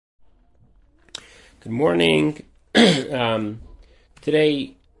Good morning. Today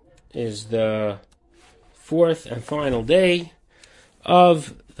is the fourth and final day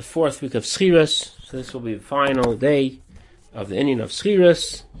of the fourth week of Sechirus. So this will be the final day of the Inyan of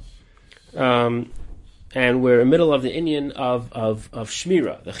Sechirus. And we're in the middle of the Inyan of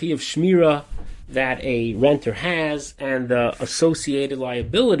Shmira, the Chi of Shmira that a renter has and the associated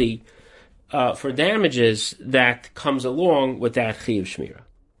liability for damages that comes along with that Chi of Shmira.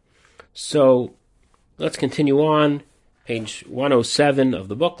 So let's continue on, page 107 of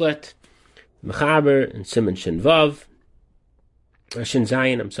the booklet, Mechaber and Siman Shin Vav, Shin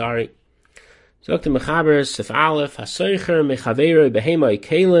Zayin, I'm sorry. Zok the Mechaber, Sif Aleph, HaSoicher, Mechaveru, Behemai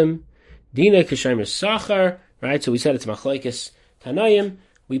Kalim, Dina Kishamer Sachar, right? So we said it's Machlekes Tanayim.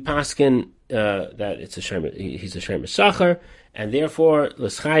 We paskin that it's he's a Shemer Sachar, and therefore,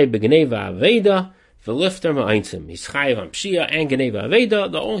 L'schai Begneva Aveda, V'lifter ma'aintim. He's chayiv on pshia and geneva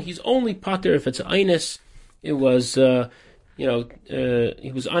aveda. He's only pater if it's einus. It was, he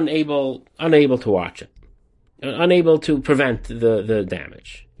was unable to watch it, unable to prevent the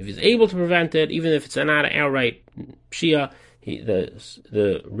damage. If he's able to prevent it, even if it's not an outright pshia,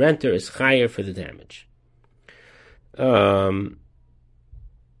 the renter is chayiv for the damage.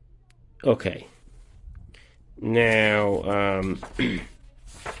 Okay. Now,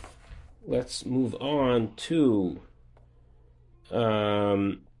 let's move on to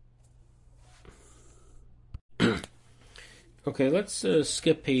okay, let's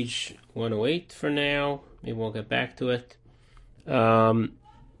skip page 108 for now. Maybe we'll get back to it.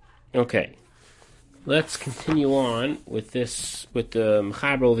 Okay. Let's continue on with this. With the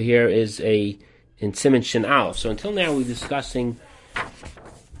Mechaber over here is in Siman Shin Aleph. So until now we're discussing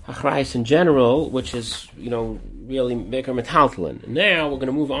Achrayus in general, which is, really Meker Metaltalin. Now we're going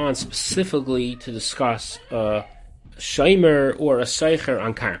to move on specifically to discuss a Shomer or a Seicher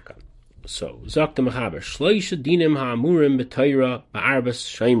on Karka. So, Zok the Mechaber, Shloisha Dinim Ha'amurim B'Torah Ba'arbas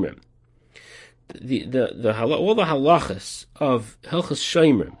Shomrim. All the halachas of Hilchas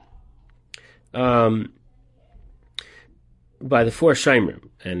Shomrim, by the four Shomrim,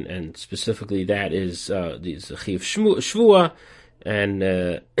 and specifically that is the Chi of Shvua, and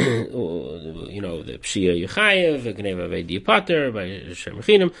the Pshia Yechayev, Gneva Vedi Pater, by Shem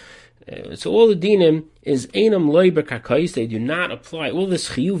Chinim. So all the dinim is einam loy b'karkais. They do not apply. All this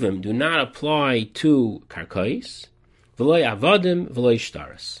chiyuvim do not apply to karkais. V'loy avadim, v'loy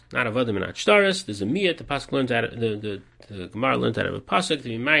shtaris. Not avadim and not shtaris. There's a miyat. The pasuk learns out. The Gemara learns out of a pasuk to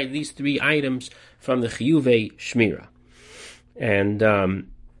be married these three items from the chiyuvei shmira. And v'loy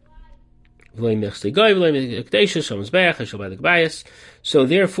mechstei goy, v'loy mekdeisha, shal mizbeach, shal b'adek bayis. So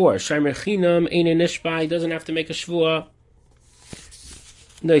therefore, shomer chinam eine nishbai doesn't have to make a shvua.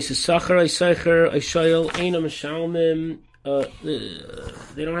 They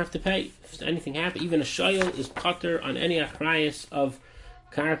don't have to pay. If anything happens, even a shayel is pater on any achrayus of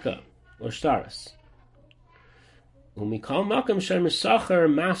karka or shtaris. Even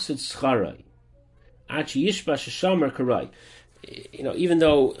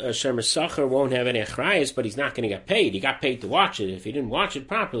though Shemer Sachar won't have any achrayus, but he's not going to get paid. He got paid to watch it. If he didn't watch it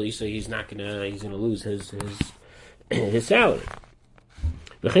properly, so he's going to lose his salary.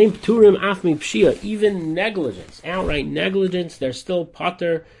 Even negligence, outright negligence, they're still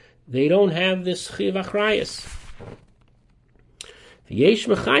pater. They don't have this chiv achrayus. Yesh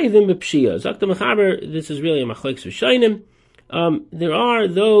mechayivim b'pshia. Zakta mechaber. This is really a machlekes v'shainim. There are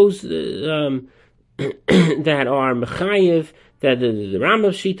those that are mechayiv, that the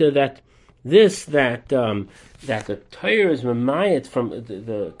Rambam shita that the Torah is memayet from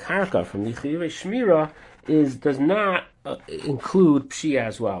the karka, from the chiyuvei shmira, does not include pshia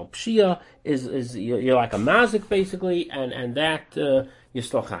as well. Pshia is you're like a mazik basically, and that you're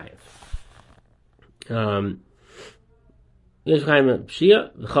still chayiv. Yes, chayiv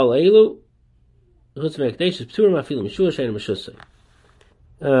pshia v'chol eilu chutz me'ekdesh p'turim afilu mishua shein mishusay.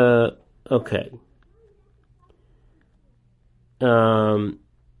 Okay. Ein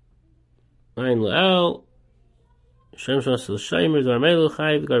le'el shem shos l'shaymer zarmelu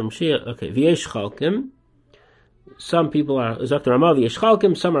chayiv gar pshia. Okay, v'yesh chalkim. Some people are Zakta Ramavi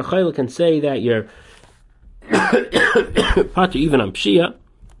Yeshchalkim, some are Chaylik and say that you're Pater even on Pshia.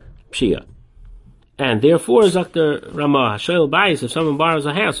 And therefore Zakta Ramah Hashayel Bayis, if someone borrows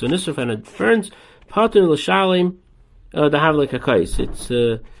a house, when Nisraf and it burns, Pater L'Shalim the Havlik HaKais. It's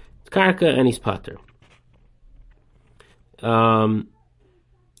Karka and he's Pater.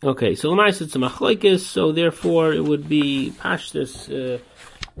 Okay, so Lamais it's a Machlekes, so therefore it would be Pashtus.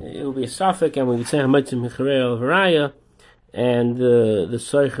 It will be a suffix, and we would say Hamatzim Mecharei Varaya, and the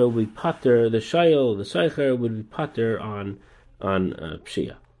Seicher would be Pater, the Shayel, the Seicher would be Pater on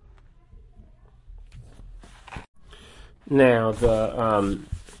Pshia. Now the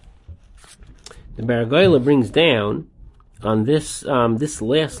Baragoyla brings down on this this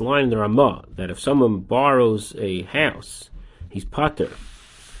last line in the Ramah that if someone borrows a house, he's pater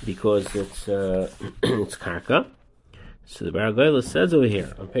because it's it's karka. So the Baragoyla says over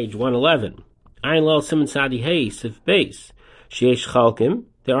here on page 111, Ein Lel Simon Sadi Hey Sif Base Sheesh Chalkim.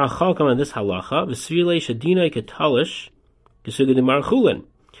 There are chalkim on this halacha. V'svilei shadinai ketalish kesugad marchulin.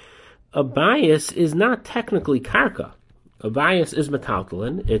 A bias is not technically karka. A bias is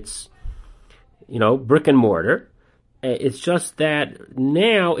metaltalin. It's, brick and mortar. It's just that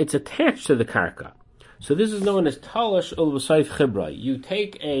now it's attached to the karka. So this is known as talish ul b'sayf chibra. You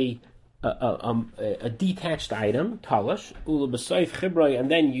take a detached item, talish ul b'sayf chibra, and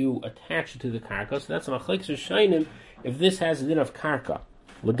then you attach it to the karka. So that's a machlekes shainim if this has a din of karka.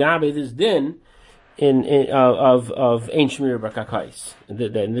 Lagabe this din of Ein Shmir Bakakais. And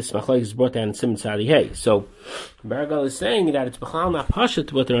this machlekes is brought down in Simon Sadi Hey. So Baragal is saying that it's b'chalal not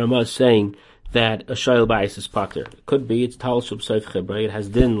pashat what the Ramah is saying that a shayil bias is pater. It could be it's talish b'sayf chibra. It has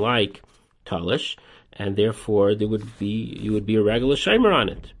din like talish, and therefore you would be a regular shaymer on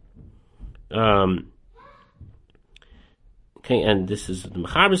it. Okay, and this is the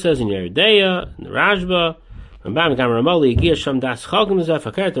Mechaber says in Yeridea, in the Rashba. The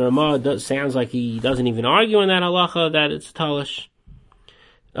Ramah sounds like he doesn't even argue on that halacha that it's talish.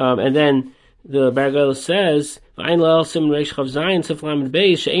 And then the Baragoyla says, the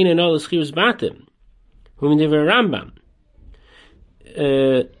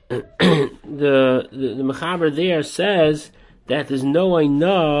Mechaber there says that there's no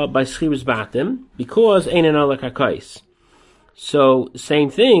Aina by Sechirus Batim because Ein Anol Kakais. So, same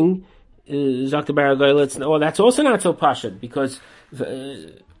thing. Zakta Baragoyla, that's also not so pashut because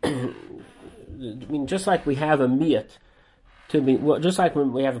just like we have a miyat to be, just like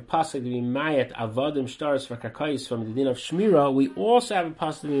when we have a pasuk to be mayat avodim stars for kakais from the din of shmira, we also have a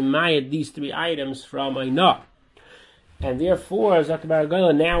pasuk to be mayat these three items from Aina, and therefore Zakta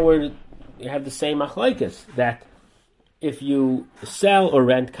Baragoyla, now we have the same machlekes that if you sell or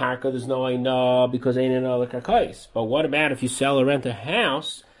rent karka, there's no Aina because ain't another kakais. But what about if you sell or rent a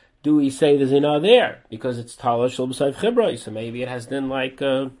house? Do we say there's Aina there because it's talish or b'sayf chibra? So maybe it has then like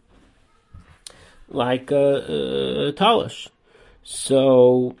talish.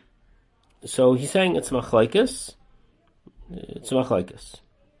 So he's saying it's machlekes. It's machlekes.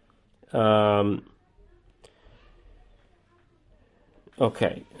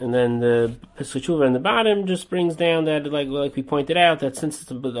 Okay, and then the Pesach in the bottom just brings down that, like we pointed out, that since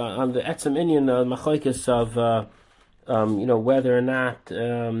it's on the etzem inyan machlekes of whether or not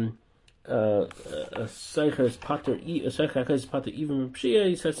a seicher is pater, a seicher is pater even pshia,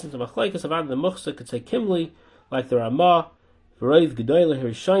 he says since the machlekes about the muchsa could say kimli like the Ramah, v'roiv gedoyle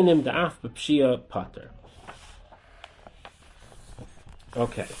hirishonim da'af b'pshia pater.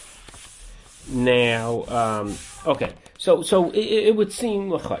 Okay. Now, okay. So it would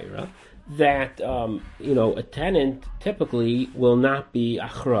seem l'chayra that a tenant typically will not be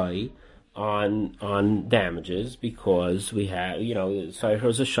achrei on damages because we have Sechirus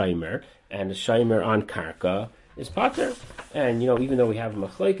is a shaymer and a shaymer on karka is pater, and even though we have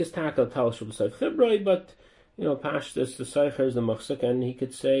machlekes taka talish b'sayf chibroi, but pashtus the Sechirus is the machzik, and he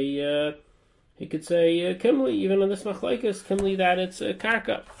could say kimli even on this machlekes kimli that it's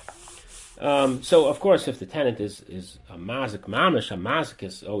karka. So of course, if the tenant is a mazik mamish, a mazik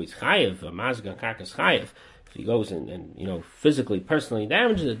is always chayiv, a mazik on karka is chayiv. If he goes and physically, personally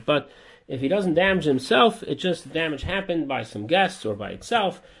damages it, but if he doesn't damage himself, it just the damage happened by some guests or by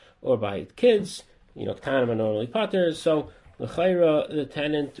itself or by kids. Ktanim are normally pater, so the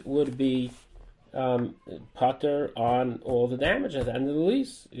tenant would be pater on all the damage at the end of the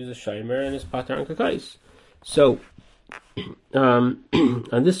lease. He's a shaymer and is pater on kakais. So. On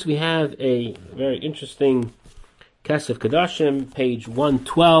this we have a very interesting Kesef Kadashim, page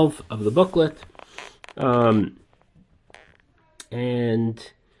 112 of the booklet, and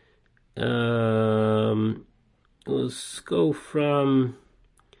let's go from.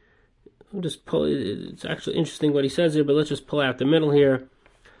 I'll just pull. It's actually interesting what he says here, but let's just pull out the middle here.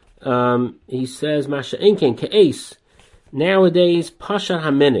 He says, "Masha Inken Ke'es." Nowadays, Pasha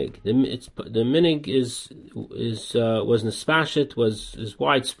HaMinig, the minig was nespashet, is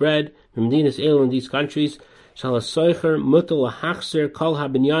widespread. Medinas Elu in these countries, Shalasoicher Mutal Hachser Kol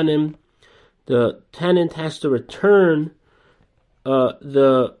HaBinyanim. The tenant has to return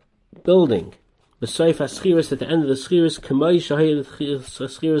the building. The Seif HaSchirus at the end of the Sechirus, Kamei Shahir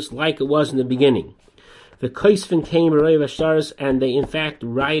Sechirus, like it was in the beginning. The Kaisvin came and they in fact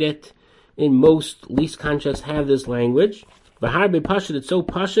write it. In most lease contracts have this language. V'harbe pashut, it's so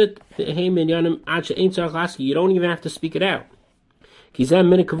pashut. You don't even have to speak it out. Kizem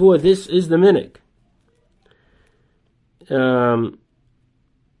minik kavua. This is the minik.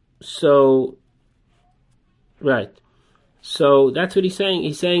 So, right. So that's what he's saying.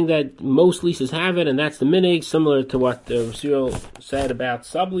 He's saying that most leases have it, and that's the minig, similar to what Cyril said about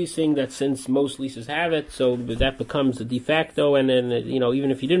subleasing, that since most leases have it, so that becomes a de facto, and then, even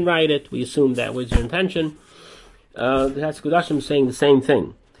if you didn't write it, we assume that was your intention. The Hatzkudashim is saying the same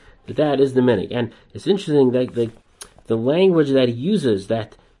thing, that is the minig. And it's interesting that the language that he uses,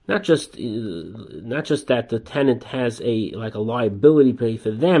 that not just that the tenant has a liability pay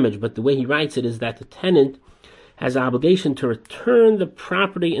for the damage, but the way he writes it is that the tenant has an obligation to return the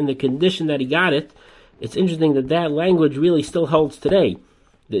property in the condition that he got it. It's interesting that language really still holds today.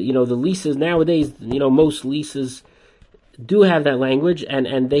 The leases nowadays, most leases do have that language,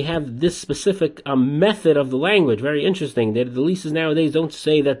 and they have this specific method of the language. Very interesting. The leases nowadays don't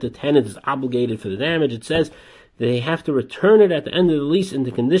say that the tenant is obligated for the damage. It says they have to return it at the end of the lease in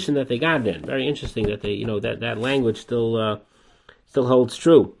the condition that they got it in. Very interesting that they, that language still holds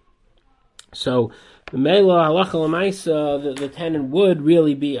true. So, the tenant would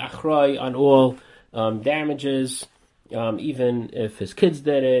really be achroi on all damages, even if his kids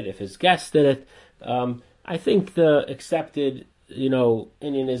did it, if his guests did it. I think the accepted,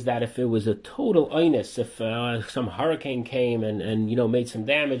 opinion is that if it was a total oinus, if some hurricane came and made some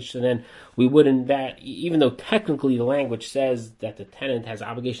damage, so then we wouldn't, that even though technically the language says that the tenant has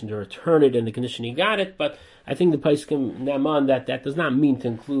obligation to return it in the condition he got it, but I think the Paiskim Naman that does not mean to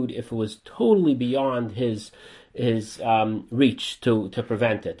include if it was totally beyond his reach to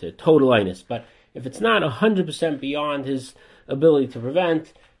prevent it, a total oinus. But if it's not 100% beyond his ability to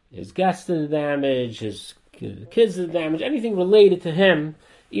prevent, his guests did the damage, his kids did the damage, anything related to him,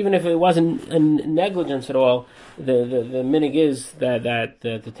 even if it wasn't a negligence at all, the minig is that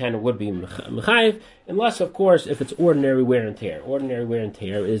the tenant would be mechayev, unless, of course, if it's ordinary wear and tear. Ordinary wear and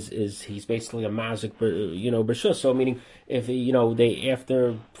tear is he's basically a mazik, b'rshus. So meaning if they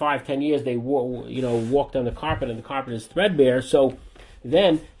after 5-10 years they walked on the carpet and the carpet is threadbare, so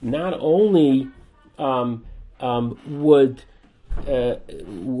then not only would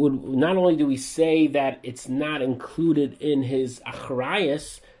not only do we say that it's not included in his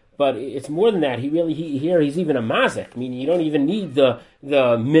achrayas, but it's more than that. He's even a mazik. I mean, you don't even need the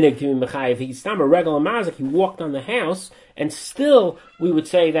minig to be mechayev. He's not a regular mazik. He walked on the house, and still we would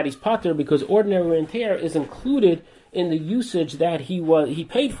say that he's pater because ordinary wear and tear is included in the usage that he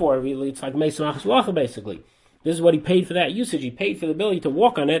paid for. Really, it's like meisach lacha basically. This is what he paid for that usage. He paid for the ability to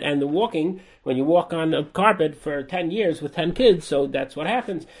walk on it, and the walking, when you walk on a carpet for 10 years with 10 kids, so that's what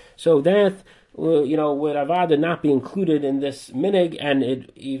happens. So that, would avada not be included in this minig, and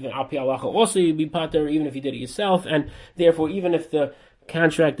it even al pi halacha also you'd be pater, even if you did it yourself, and therefore even if the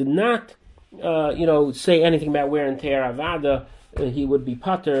contract did not, say anything about wear and tear avada, he would be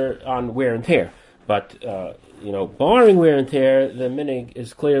pater on wear and tear. But, barring wear and tear, the minig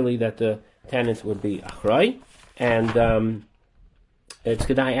is clearly that the tenants would be achroi. And it's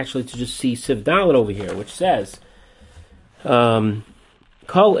kedai actually to just see Siv Dalet over here, which says, Kol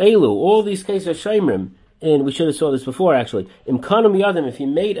Elu, all these cases are Shemrim, and we should have saw this before actually. Im Kanum Yadim, if he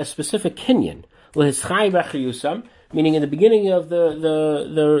made a specific kinyan, Lehischai Bechayusam, meaning in the beginning of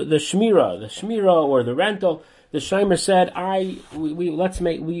the Shmira or the rental, the Shemer said,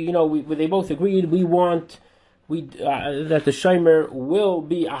 they both agreed, that the Shemer will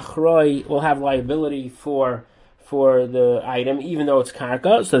be achroi, will have liability for the item, even though it's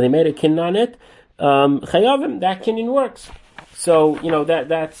karka. So they made a kinyan on it. Chayavim, that kinyan works. So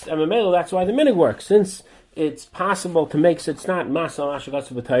that's that's why the minig works, since it's possible to make. So it's not masal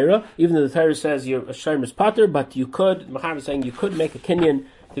ashagatz b'tayra, even though the Torah says you're a Shemer's pater, but you could. Mechayev is saying you could make a kinyan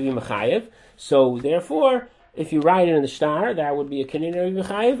to be mechayev. So therefore, if you write it in the star, that would be a kinyan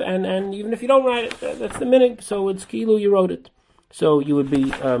mechayev, and even if you don't write it, that's the minig. So it's kilu you wrote it, so you would be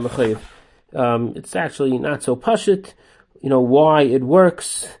mechayev. It's actually not so pashut, why it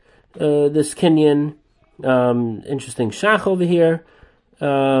works. This kinyan, interesting shach over here,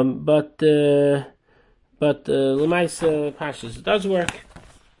 but l'maisa pashas it does work.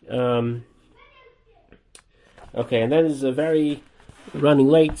 Okay, and then there's a very running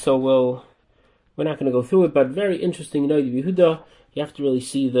late, so we're not going to go through it, but very interesting. Yehuda, you have to really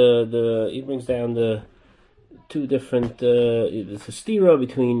see he brings down the two different the stira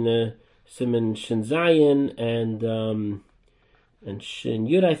between Simon Shin Zayin and Shin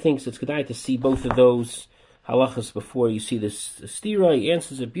Yud, I think. So it's good to see both of those halachas before you see this stira. He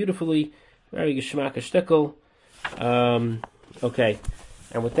answers it beautifully, very geschmack shtickle. Okay,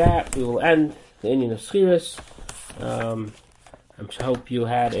 and with that we will end the Indian of Sechirus. I'm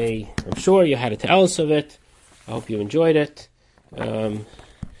sure you had a ta'alus of it. I hope you enjoyed it. And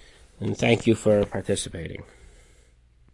thank you for participating.